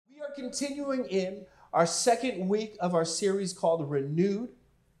continuing in our second week of our series called Renewed.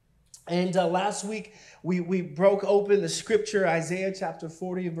 And last week, we broke open the scripture, Isaiah chapter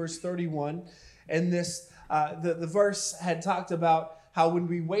 40 and verse 31. And the verse had talked about how when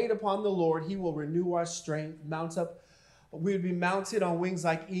we wait upon the Lord, he will renew our strength, we would be mounted on wings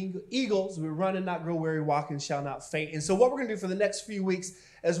like eagles. We run and not grow weary, walk and shall not faint. And so what we're going to do for the next few weeks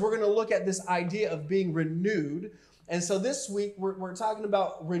is we're going to look at this idea of being renewed. And so this week, we're talking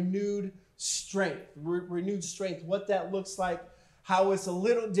about renewed strength, what that looks like, how it's a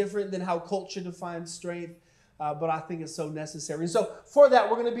little different than how culture defines strength, but I think it's so necessary. And so for that,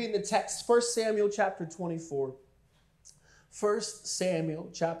 we're going to be in the text, 1 Samuel chapter 24. 1 Samuel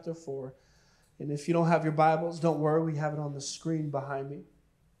chapter 4. And if you don't have your Bibles, don't worry. We have it on the screen behind me.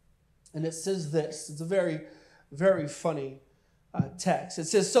 And it says this. It's a very, very funny text. It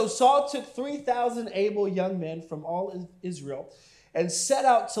says, "So Saul took 3,000 able young men from all Israel and set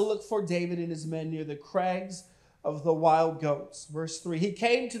out to look for David and his men near the crags of the wild goats." Verse 3, "He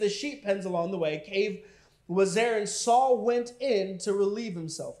came to the sheep pens along the way. A cave was there, and Saul went in to relieve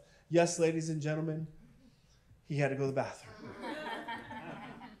himself." Yes, ladies and gentlemen, he had to go to the bathroom.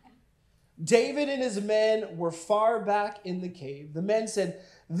 David and his men were far back in the cave. The men said,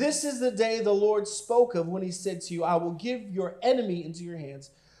 "This is the day the Lord spoke of when he said to you, 'I will give your enemy into your hands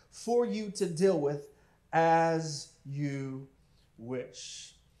for you to deal with as you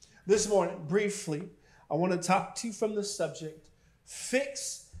wish.'" This morning, briefly, I want to talk to you from the subject,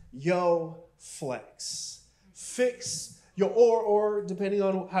 fix your flex. Fix your, or depending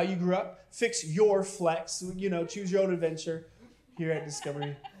on how you grew up, fix your flex. Choose your own adventure here at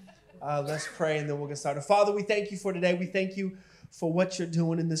Discovery. Let's pray and then we'll get started. Father, we thank you for today. We thank you for what you're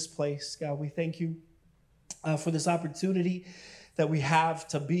doing in this place. God, we thank you for this opportunity that we have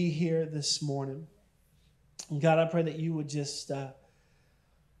to be here this morning. And God, I pray that you would just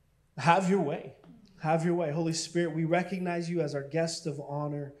have your way. Have your way. Holy Spirit, we recognize you as our guest of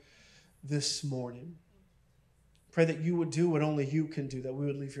honor this morning. Pray that you would do what only you can do, that we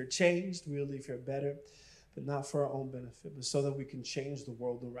would leave here changed, we would leave here better, but not for our own benefit, but so that we can change the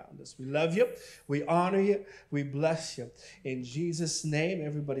world around us. We love you. We honor you. We bless you. In Jesus' name,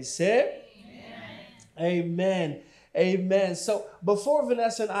 everybody said, Amen. Amen. So before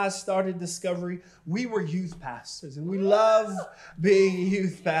Vanessa and I started Discovery, we were youth pastors, and we love being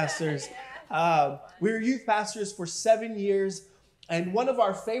youth pastors. We were youth pastors for 7 years, and one of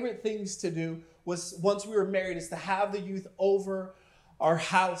our favorite things to do was, once we were married, is to have the youth over our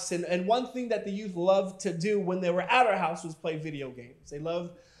house. And one thing that the youth loved to do when they were at our house was play video games. They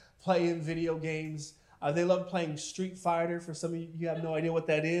loved playing video games. They loved playing Street Fighter. For some of you, you have no idea what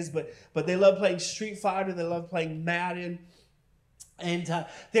that is, but they love playing Street Fighter. They love playing Madden. And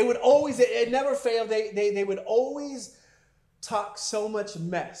they would always, it never failed, they would always talk so much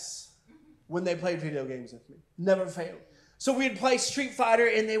mess when they played video games with me. Never failed. So we'd play Street Fighter,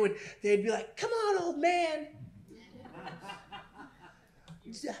 and they'd be like, "Come on, old man.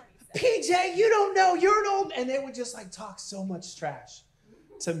 PJ, you don't know, you're an old," and they would just talk so much trash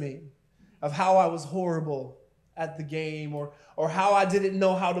to me of how I was horrible at the game, or how I didn't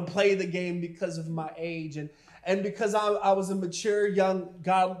know how to play the game because of my age, and because I was a mature, young,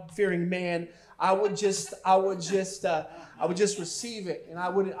 God-fearing man, I would just receive it, and I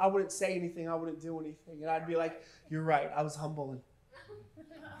wouldn't say anything, I wouldn't do anything, and I'd be like, "You're right, I was humble."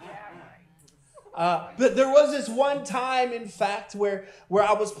 But there was this one time, in fact, where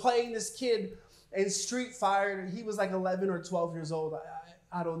I was playing this kid in Street Fighter, and he was like 11 or 12 years old.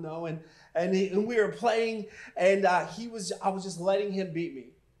 I don't know. And we were playing, and I was just letting him beat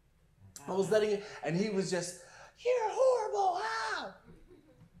me. I was letting him, and he was just, "You're horrible, ah!"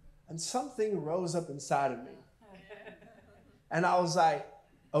 And something rose up inside of me. And I was like,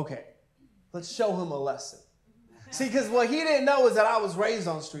 okay, let's show him a lesson. See, because what he didn't know is that I was raised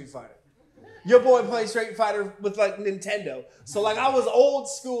on Street Fighter. Your boy played Street Fighter with Nintendo. So I was old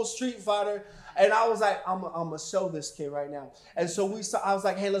school Street Fighter, and I was like, I'm gonna show this kid right now. And so I was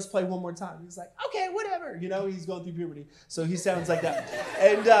like, "Hey, let's play one more time." He's like, "Okay, whatever." He's going through puberty, so he sounds like that.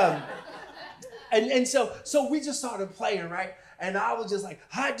 And so we just started playing, right? And I was just like,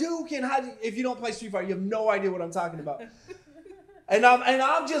 Hadouken. If you don't play Street Fighter, you have no idea what I'm talking about. And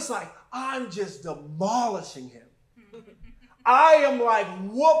I'm just demolishing him. I am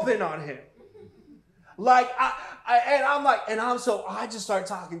whooping on him. I just started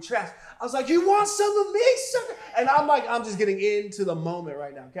talking trash. I was like, "You want some of me, sucker?" And I'm just getting into the moment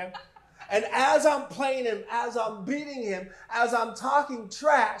right now, okay? And as I'm playing him, as I'm beating him, as I'm talking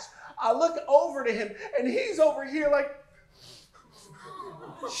trash, I look over to him, and he's over here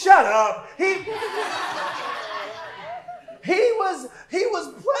shut up. He was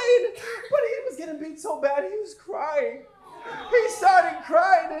playing so bad he was crying. He started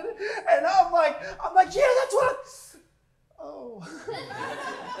crying, and I'm like, yeah, that's what oh.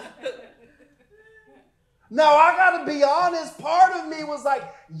 Now, I got to be honest, part of me was like,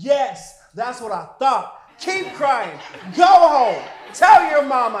 yes, that's what I thought. Keep crying. Go home. Tell your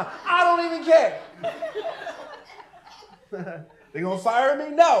mama. I don't even care. They gonna fire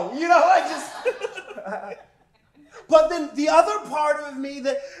me? No. You know, I just... But then the other part of me,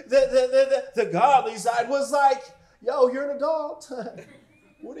 the godly side, was like, yo, you're an adult.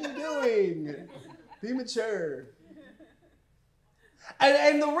 What are you doing? Be mature.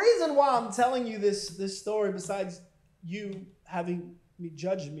 And the reason why I'm telling you this story, besides you having me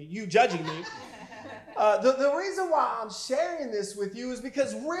judging me, the reason why I'm sharing this with you is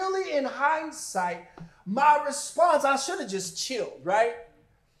because really, in hindsight, my response, I should have just chilled, right?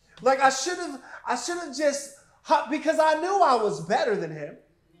 Like I should have just, because I knew I was better than him.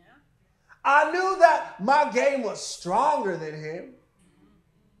 I knew that my game was stronger than him.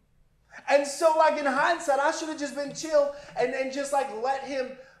 And so, like, in hindsight, I should have just been chill and just like let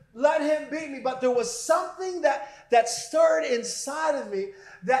him beat me. But there was something that stirred inside of me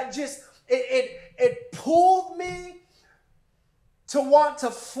that just it pulled me to want to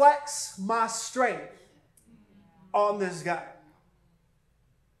flex my strength on this guy.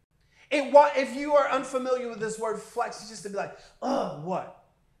 If you are unfamiliar with this word flex, it's just to be like, what?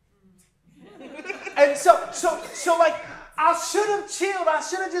 And so like, I should have chilled. I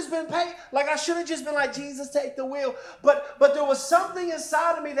should have just been paid. Like, I should have just been like, Jesus, take the wheel. But there was something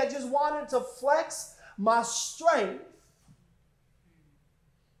inside of me that just wanted to flex my strength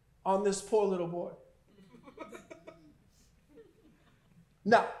on this poor little boy.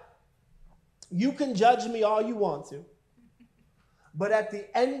 Now, you can judge me all you want to. But at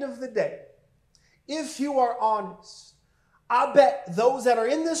the end of the day, if you are honest, I bet those that are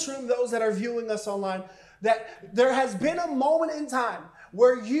in this room, those that are viewing us online, that there has been a moment in time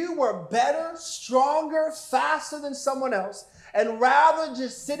where you were better, stronger, faster than someone else, and rather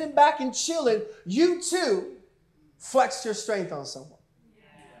just sitting back and chilling, you too flexed your strength on someone.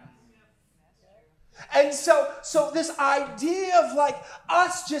 And so this idea of like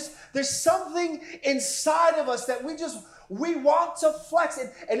us just, there's something inside of us that we want to flex.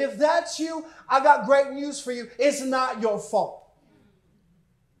 And if that's you, I got great news for you. It's not your fault.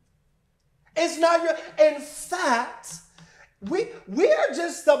 It's not your, in fact, we are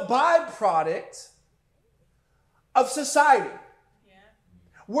just the byproduct of society.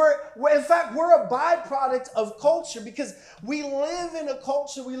 We're a byproduct of culture because we live in a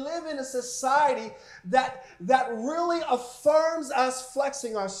culture, we live in a society that really affirms us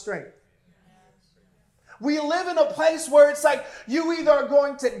flexing our strength. We live in a place where it's like you either are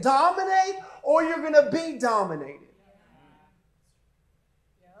going to dominate or you're going to be dominated.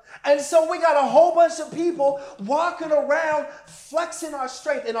 And so we got a whole bunch of people walking around flexing our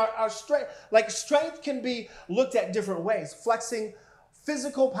strength. And our strength, like strength can be looked at different ways. Flexing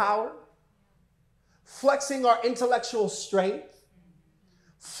physical power, flexing our intellectual strength,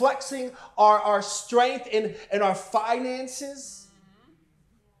 flexing our strength in our finances.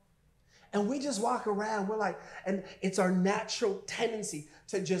 And we just walk around, we're like, and it's our natural tendency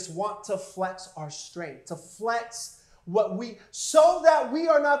to just want to flex our strength, to flex so that we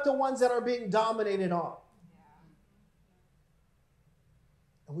are not the ones that are being dominated on.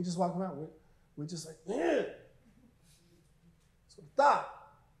 And we just walk around, we're just like, yeah. That's what I thought.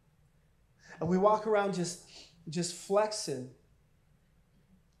 And we walk around just flexing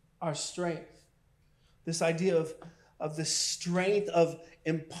our strength. This idea of the strength of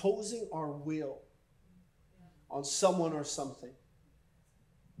imposing our will on someone or something.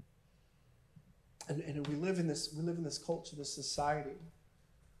 And we live in this culture, this society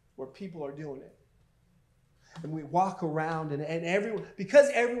where people are doing it. And we walk around and everyone, because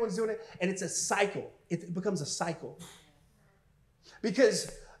everyone's doing it, and it's a cycle. It becomes a cycle.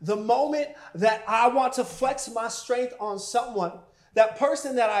 Because the moment that I want to flex my strength on someone, that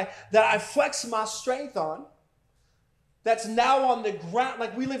person that I flex my strength on, that's now on the ground,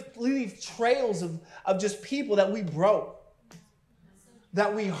 like we leave trails of just people that we broke,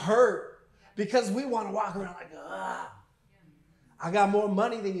 that we hurt, because we want to walk around like, I got more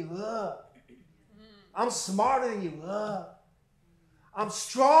money than you, I'm smarter than you, I'm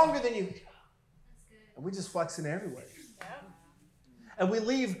stronger than you. And we just flexing everywhere. And we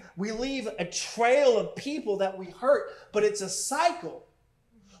leave a trail of people that we hurt, but it's a cycle.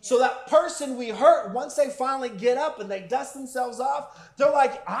 So that person we hurt, once they finally get up and they dust themselves off, they're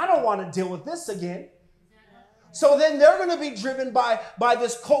like, I don't want to deal with this again. So then they're going to be driven by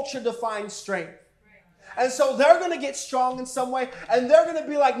this culture-defined strength. And so they're going to get strong in some way, and they're going to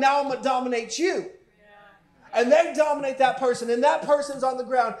be like, now I'm going to dominate you. And they dominate that person, and that person's on the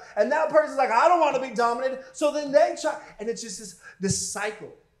ground, and that person's like, I don't want to be dominated. So then they try, and it's just this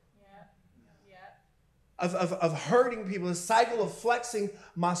cycle of hurting people, this cycle of flexing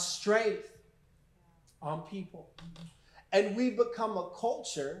my strength on people. And we become a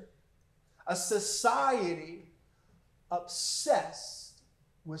culture, a society obsessed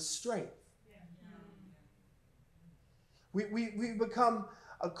with strength. We become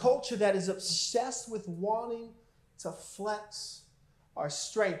a culture that is obsessed with wanting to flex our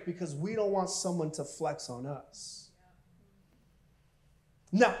strength because we don't want someone to flex on us.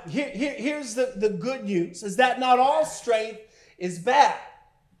 Now, here's the good news, is that not all strength is bad.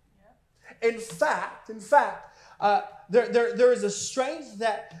 In fact, there is a strength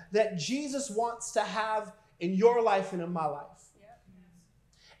that Jesus wants to have in your life and in my life.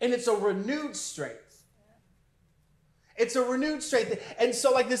 And it's a renewed strength. It's a renewed strength. And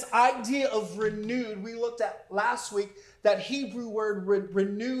so like this idea of renewed, we looked at last week, that Hebrew word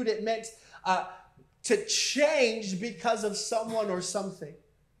renewed, it meant to change because of someone or something.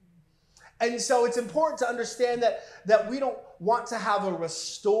 And so it's important to understand that we don't want to have a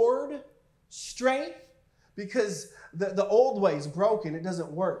restored strength because the old way is broken. It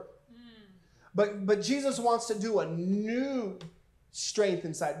doesn't work. But Jesus wants to do a new strength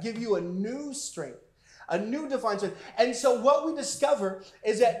inside, give you a new strength. A new divine strength. And so what we discover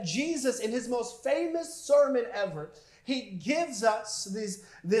is that Jesus, in his most famous sermon ever, he gives us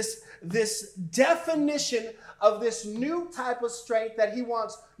this definition of this new type of strength that he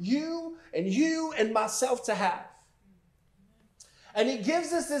wants you and myself to have. And he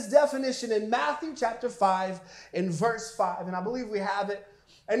gives us this definition in Matthew chapter 5 in verse 5. And I believe we have it.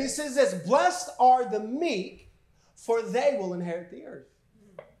 And he says this, blessed are the meek, for they will inherit the earth.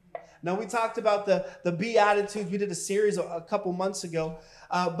 Now, we talked about the Beatitudes. We did a series a couple months ago.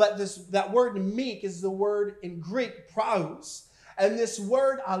 But that word meek is the word in Greek, praus. And this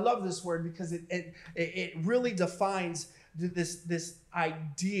word, I love this word because it really defines this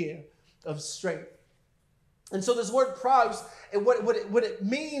idea of strength. And so this word praus, what it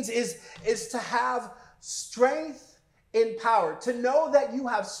means is to have strength in power. To know that you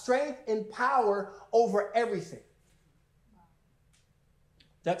have strength and power over everything.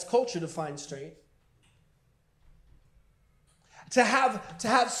 That's culture-defined strength. To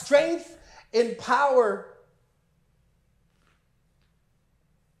have strength in power,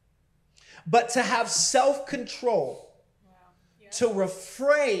 but to have self-control, to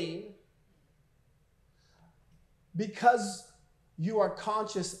refrain because you are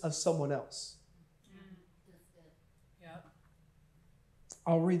conscious of someone else.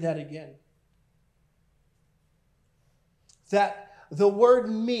 I'll read that again. That the word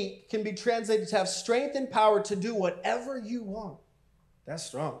meek can be translated to have strength and power to do whatever you want. That's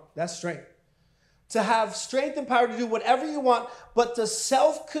strong. That's strength. To have strength and power to do whatever you want, but to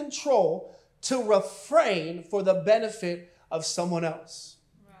self-control, to refrain for the benefit of someone else.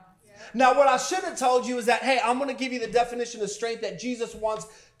 Wow. Yeah. Now, what I should have told you is that, hey, I'm going to give you the definition of strength that Jesus wants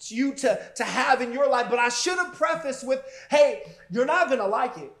you to have in your life, but I should have prefaced with, hey, you're not going to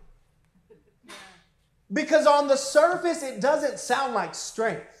like it. Because on the surface, it doesn't sound like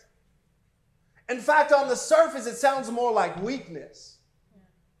strength. In fact, on the surface, it sounds more like weakness.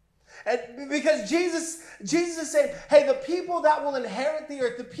 And because Jesus said, hey, the people that will inherit the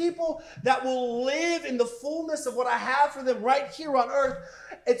earth, the people that will live in the fullness of what I have for them right here on earth,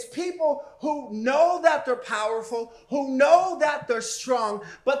 it's people who know that they're powerful, who know that they're strong,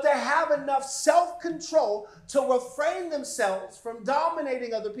 but they have enough self-control to refrain themselves from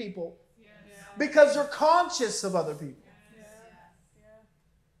dominating other people. Because they're conscious of other people.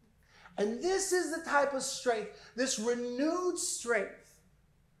 And this is the type of strength, this renewed strength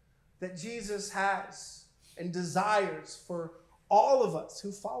that Jesus has and desires for all of us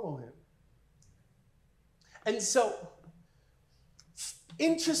who follow him. And so,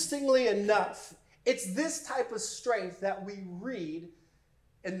 interestingly enough, it's this type of strength that we read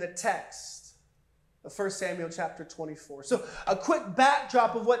in the text. 1 Samuel chapter 24. So a quick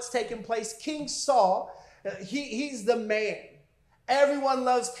backdrop of what's taking place. King Saul, he's the man. Everyone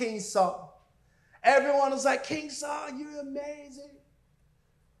loves King Saul. Everyone is like, King Saul, you're amazing.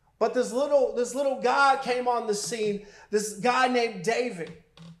 But this little guy came on the scene, this guy named David.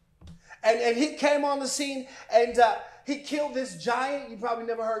 And he came on the scene and he killed this giant. You probably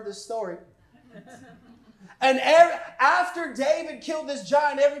never heard this story. And after David killed this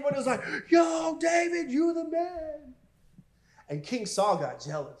giant, everybody was like, yo, David, you're the man. And King Saul got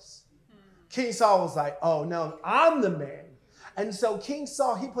jealous. King Saul was like, oh, no, I'm the man. And so King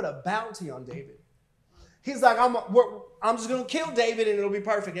Saul, he put a bounty on David. He's like, I'm just going to kill David and it'll be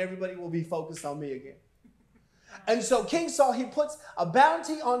perfect. Everybody will be focused on me again. And so King Saul, he puts a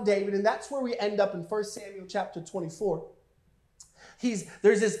bounty on David, and that's where we end up in 1 Samuel chapter 24.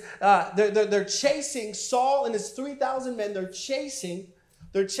 They're chasing Saul and his 3,000 men. They're chasing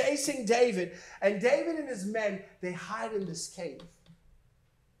David, and David and his men, they hide in this cave.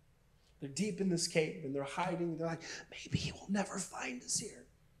 They're deep in this cave, and they're hiding. They're like, maybe he will never find us here.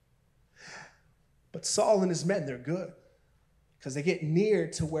 But Saul and his men, they're good because they get near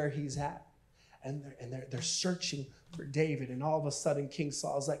to where he's at. And they're searching for David. And all of a sudden, King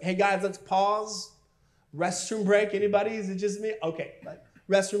Saul's like, hey, guys, let's pause. Restroom break. Anybody? Is it just me? Okay. Like,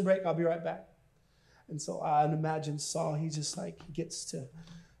 restroom break. I'll be right back. And so I imagine Saul, he just like,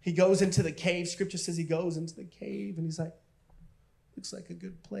 he goes into the cave. Scripture says he goes into the cave. And he's like, looks like a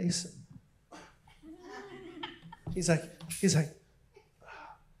good place. And he's like,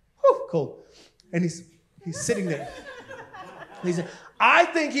 whew, cool. And he's sitting there. He's like, I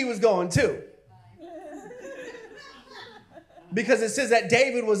think he was going too. Because it says that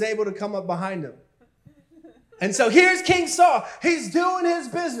David was able to come up behind him. And so here's King Saul. He's doing his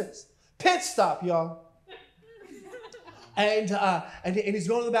business. Pit stop, y'all. And he's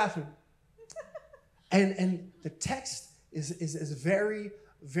going to the bathroom. And the text is very,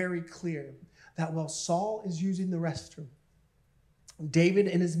 very clear that while Saul is using the restroom, David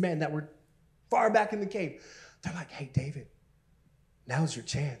and his men that were far back in the cave, they're like, hey, David, now's your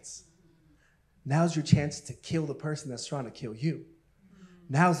chance. Now's your chance to kill the person that's trying to kill you.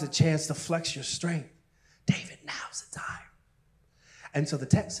 Now's the chance to flex your strength. David, now's the time. And so the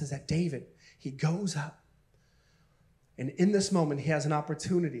text says that David, he goes up. And in this moment, he has an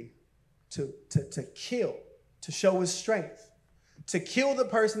opportunity to kill, to show his strength, to kill the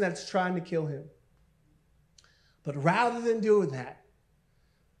person that's trying to kill him. But rather than doing that,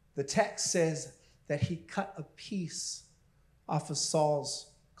 the text says that he cut a piece off of Saul's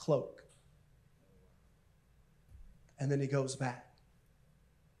cloak. And then he goes back.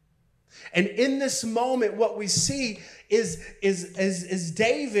 And in this moment, what we see is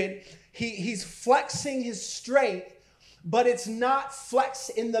David, he's flexing his strength, but it's not flexed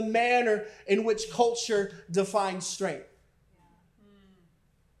in the manner in which culture defines strength.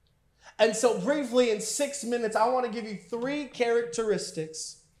 And so briefly, in 6 minutes, I want to give you three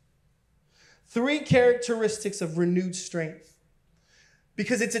characteristics of renewed strength.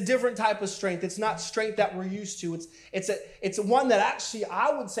 Because it's a different type of strength. It's not strength that we're used to. It's one that actually,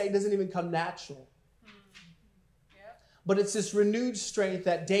 I would say, doesn't even come natural. But it's this renewed strength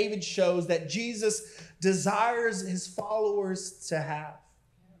that David shows that Jesus desires his followers to have.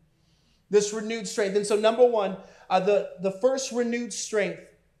 This renewed strength. And so number one, the first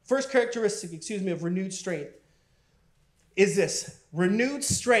characteristic of renewed strength is this. Renewed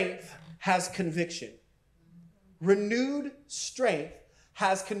strength has conviction. Renewed strength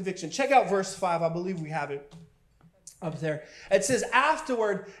has conviction. Check out verse 5. I believe we have it up there. It says,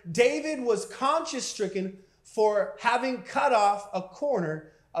 afterward, David was conscience-stricken for having cut off a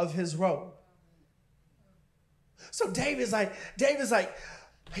corner of his robe. So David's like,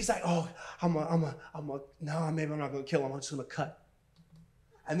 oh, no, maybe I'm not going to kill him. I'm just going to cut.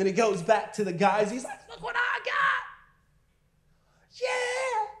 And then he goes back to the guys. He's like, look what I got.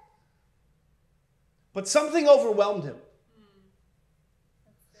 Yeah. But something overwhelmed him.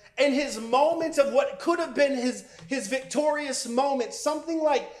 In his moment of what could have been his victorious moment,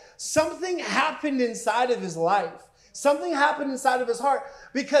 something happened inside of his life. Something happened inside of his heart.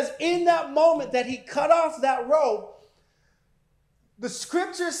 Because in that moment that he cut off that robe, the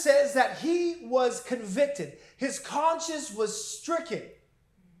scripture says that he was convicted. His conscience was stricken.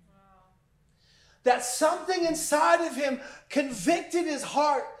 That something inside of him convicted his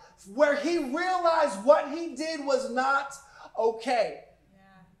heart where he realized what he did was not okay.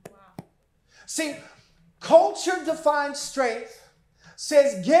 See, culture defines strength,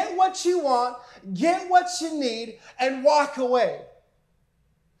 says get what you want, get what you need, and walk away.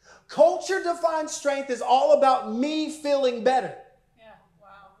 Culture defines strength is all about me feeling better.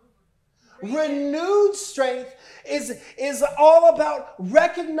 Renewed strength is all about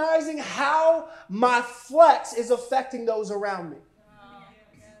recognizing how my flex is affecting those around me.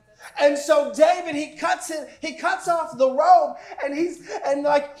 And so David, he cuts off the robe, and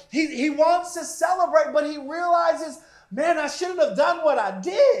he wants to celebrate, but he realizes, man, I shouldn't have done what I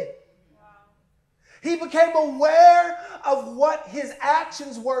did. Wow. He became aware of what his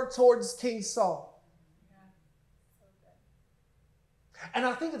actions were towards King Saul. Yeah. And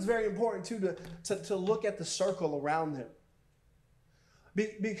I think it's very important too to look at the circle around him.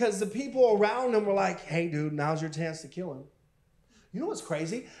 Because the people around him were like, hey dude, now's your chance to kill him. You know what's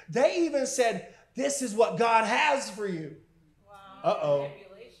crazy? They even said, this is what God has for you. Wow. Uh-oh.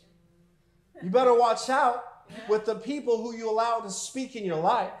 You better watch out. with the people who you allow to speak in your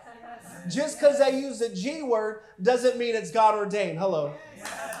life. Just because they use the G word doesn't mean it's God ordained. Hello.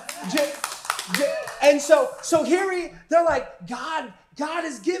 And so here they're like, God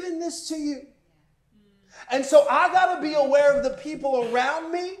has given this to you. And so I got to be aware of the people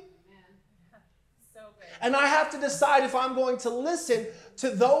around me. And I have to decide if I'm going to listen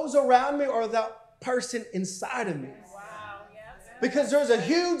to those around me or that person inside of me. Because there's a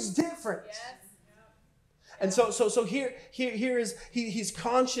huge difference. And so here is he's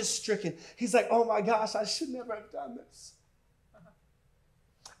conscience stricken. He's like, oh my gosh, I should never have done this.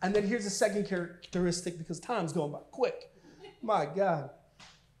 And then here's the second characteristic, because time's going by quick. My God.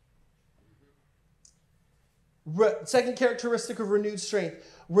 Second characteristic of renewed strength.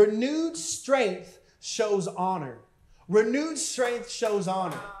 Renewed strength shows honor. Renewed strength shows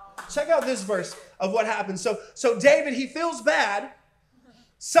honor. Check out this verse of what happens. So David, he feels bad.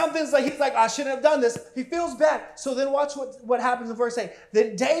 Something's like, he's like, I shouldn't have done this. He feels bad. So then watch what happens in verse 8.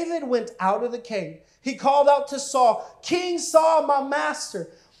 Then David went out of the cave. He called out to Saul, King Saul, my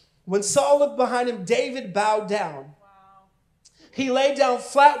master. When Saul looked behind him, David bowed down. Wow. He lay down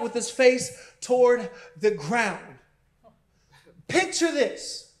flat with his face toward the ground. Picture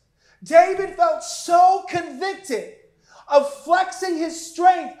this. David felt so convicted of flexing his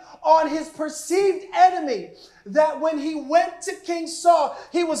strength on his perceived enemy that when he went to King Saul,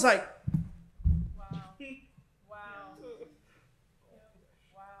 he was like, wow. Wow.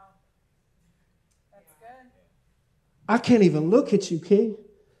 Wow. That's good. I can't even look at you, King.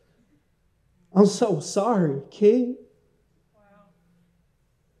 I'm so sorry, King.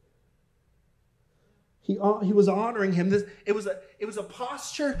 Wow. He was honoring him. It was a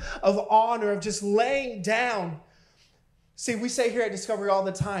posture of honor, of just laying down. See, we say here at Discovery all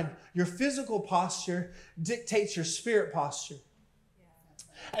the time, your physical posture dictates your spirit posture.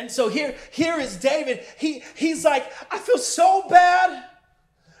 Yeah. And so here is David. He's like, I feel so bad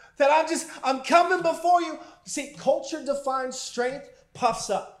that I'm coming before you. See, culture-defined strength puffs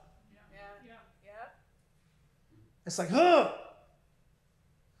up. It's like, huh.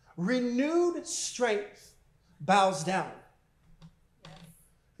 Renewed strength bows down.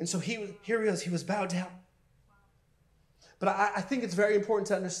 And so here he was bowed down. But I think it's very important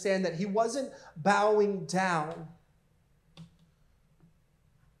to understand that he wasn't bowing down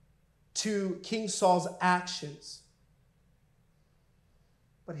to King Saul's actions,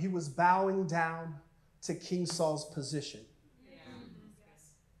 but he was bowing down to King Saul's position. Yeah.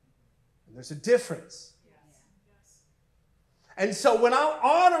 And there's a difference. And so when I'm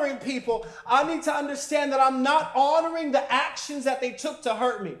honoring people, I need to understand that I'm not honoring the actions that they took to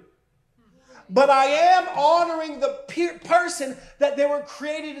hurt me. But I am honoring the person that they were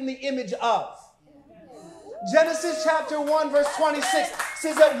created in the image of. Genesis chapter 1 verse 26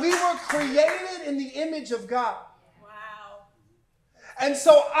 says that we were created in the image of God. Wow. And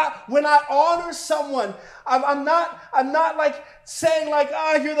so when I honor someone, I'm not like saying like,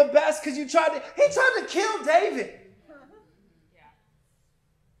 you're the best because he tried to kill David.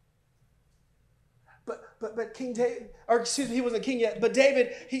 But King David, or excuse me, he wasn't king yet, but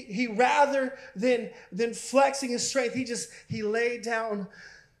David, he rather than flexing his strength, he laid down.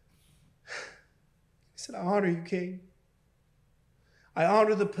 He said, I honor you, King. I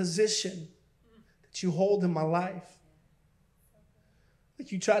honor the position that you hold in my life.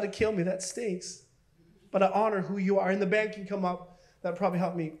 Like you tried to kill me, that stinks. But I honor who you are. And the band can come up. That'll probably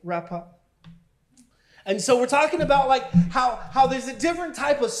help me wrap up. And so we're talking about like how there's a different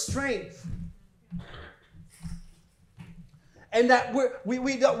type of strength. And that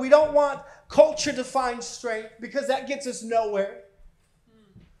we don't want culture-defined strength because that gets us nowhere.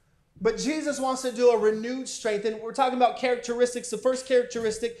 But Jesus wants to do a renewed strength. And we're talking about characteristics. The first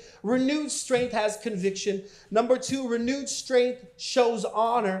characteristic, renewed strength has conviction. Number 2, renewed strength shows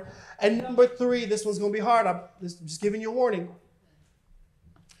honor. And number 3, this one's going to be hard. I'm just giving you a warning.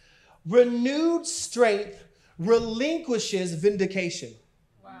 Renewed strength relinquishes vindication.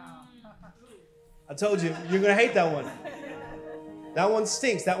 Wow. I told you, you're going to hate that one. That one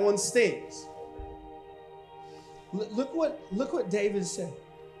stinks. That one stings. Look what David said.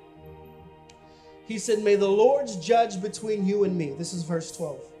 He said, may the Lord judge between you and me. This is verse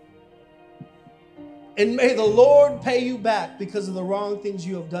 12. And may the Lord pay you back because of the wrong things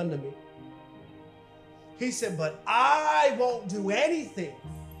you have done to me. He said, but I won't do anything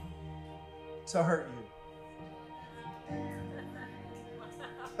to hurt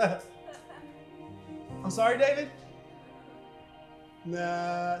you. I'm sorry, David?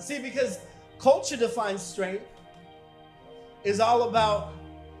 Nah. See, because culture-defined strength is all about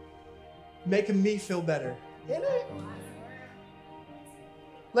making me feel better. Isn't it?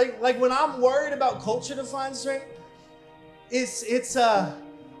 Like when I'm worried about culture defined strength, it's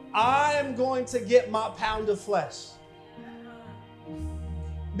I am going to get my pound of flesh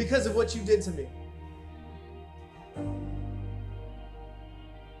because of what you did to me.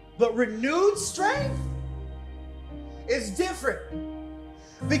 But renewed strength is different,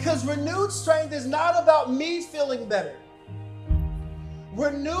 because renewed strength is not about me feeling better.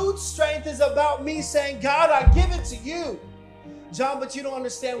 Renewed strength is about me saying, God, I give it to you. John, but you don't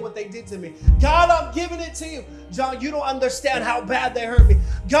understand what they did to me. God, I'm giving it to you. John, you don't understand how bad they hurt me.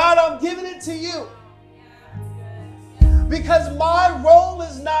 God, I'm giving it to you. Because my role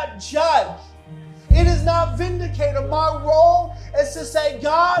is not judge. It is not vindicator. My role is to say,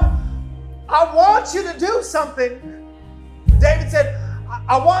 God, I want you to do something. David said,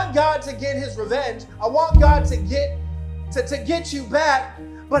 I want God to get his revenge. I want God to get you back.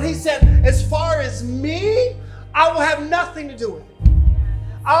 But he said, as far as me, I will have nothing to do with it.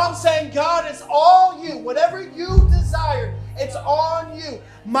 I'm saying, God, it's all you. Whatever you desire, it's on you.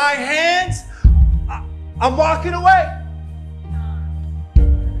 My hands, I'm walking away.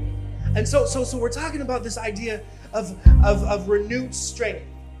 And so we're talking about this idea of renewed strength.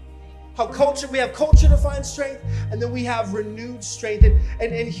 We have culture-defined strength, and then we have renewed strength.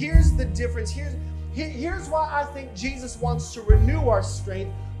 And here's the difference. Here's why I think Jesus wants to renew our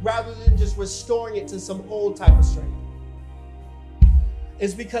strength rather than just restoring it to some old type of strength.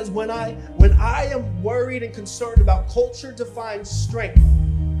 Is because when I am worried and concerned about culture-defined strength,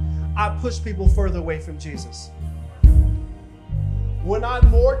 I push people further away from Jesus. When I'm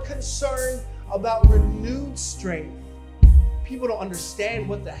more concerned about renewed strength, people don't understand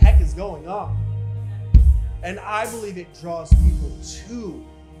what the heck is going on. And I believe it draws people to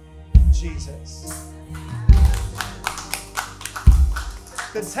Jesus.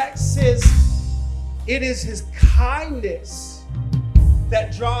 The text says it is his kindness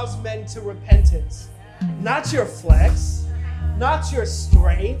that draws men to repentance. Not your flex, not your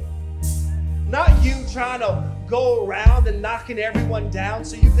strength, not you trying to go around and knocking everyone down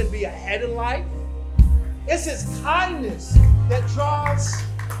so you can be ahead in life. It's his kindness that draws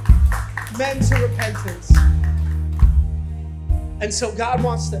men to repentance. And so God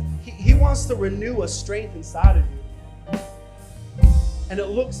wants to renew a strength inside of you. And it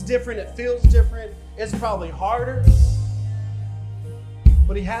looks different, it feels different, it's probably harder,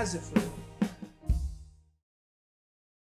 but he has it for you.